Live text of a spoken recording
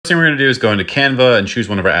thing we're gonna do is go into Canva and choose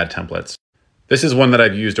one of our ad templates. This is one that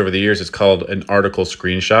I've used over the years. It's called an article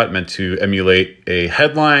screenshot, meant to emulate a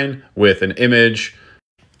headline with an image.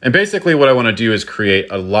 And basically what I wanna do is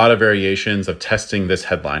create a lot of variations of testing this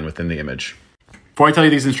headline within the image. Before I tell you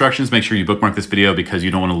these instructions, make sure you bookmark this video because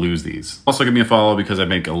you don't wanna lose these. Also give me a follow because I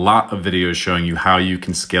make a lot of videos showing you how you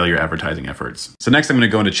can scale your advertising efforts. So next I'm gonna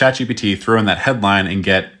go into ChatGPT, throw in that headline and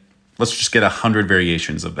let's just get 100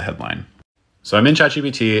 variations of the headline. So I'm in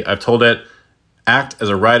ChatGPT, I've told it, act as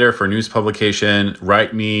a writer for a news publication,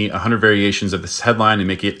 write me 100 variations of this headline and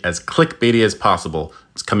make it as clickbaity as possible.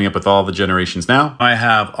 It's coming up with all the generations now. I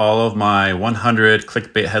have all of my 100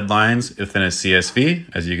 clickbait headlines within a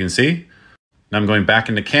CSV, as you can see. Now I'm going back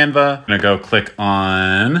into Canva. I'm gonna go click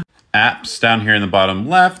on apps down here in the bottom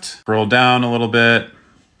left, scroll down a little bit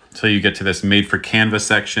until you get to this made for Canva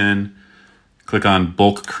section. Click on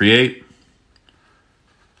bulk create.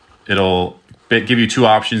 It'll give you two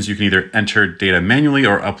options. You can either enter data manually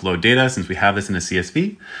or upload data. Since we have this in a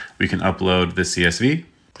CSV, we can upload the CSV.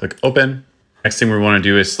 Click open. Next thing we want to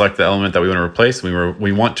do is select the element that we want to replace.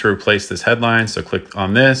 We want to replace this headline. So click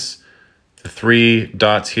on this, the 3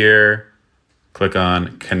 dots here, click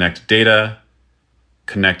on connect data,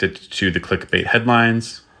 connect it to the clickbait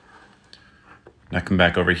headlines. Now come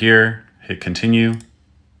back over here, hit continue.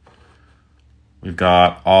 We've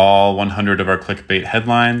got all 100 of our clickbait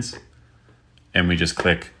headlines and we just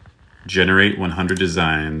click generate 100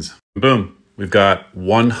 designs. Boom, we've got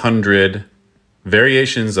 100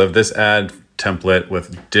 variations of this ad template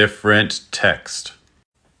with different text.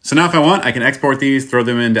 So now if I want, I can export these, throw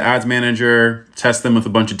them into Ads Manager, test them with a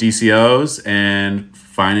bunch of DCOs and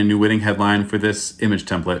find a new winning headline for this image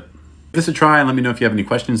template. Give this a try and let me know if you have any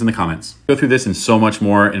questions in the comments. Go through this and so much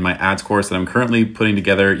more in my ads course that I'm currently putting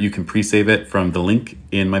together. You can pre-save it from the link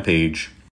in my page.